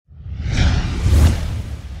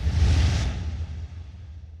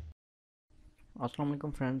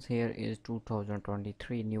Assalamualaikum friends, here is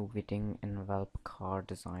 2023 new greeting envelope card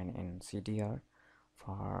design in CDR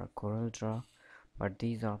for Corel Draw, but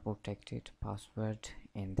these are protected password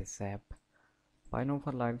in this app. Buy now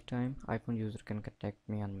for lifetime. iPhone user can contact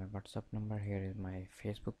me on my WhatsApp number. Here is my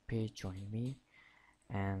Facebook page, join me,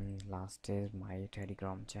 and last is my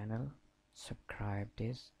Telegram channel. Subscribe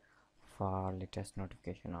this for latest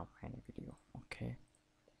notification of any video. Okay.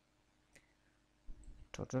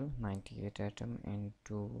 Total 98 item in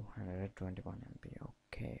 221 MB.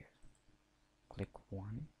 Okay, click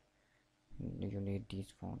one. You need this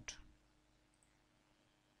font.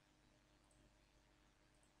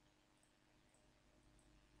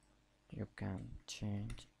 You can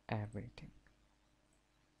change everything.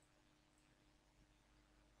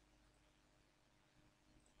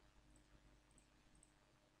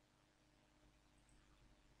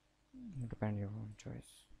 Depend your own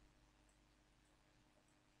choice.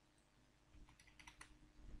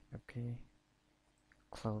 Okay,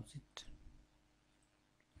 close it.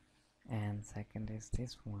 And second is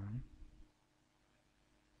this one,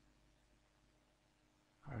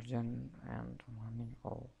 urgent and money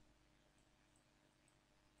all.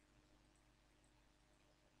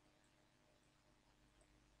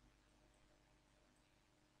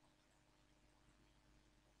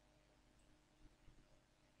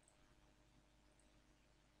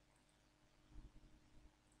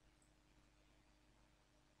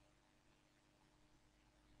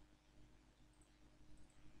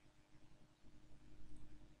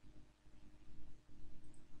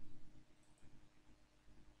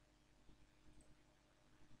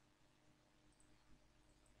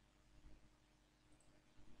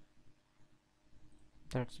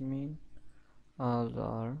 That's mean all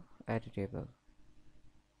are editable.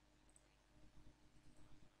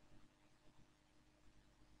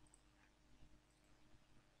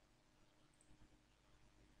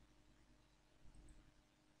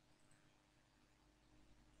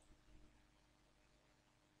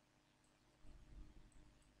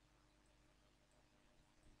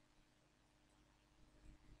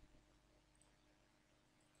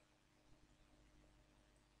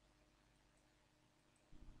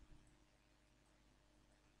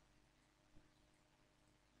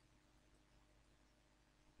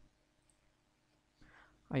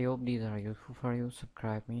 I hope these are useful for you.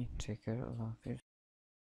 Subscribe me. Take care. Allah Hafiz.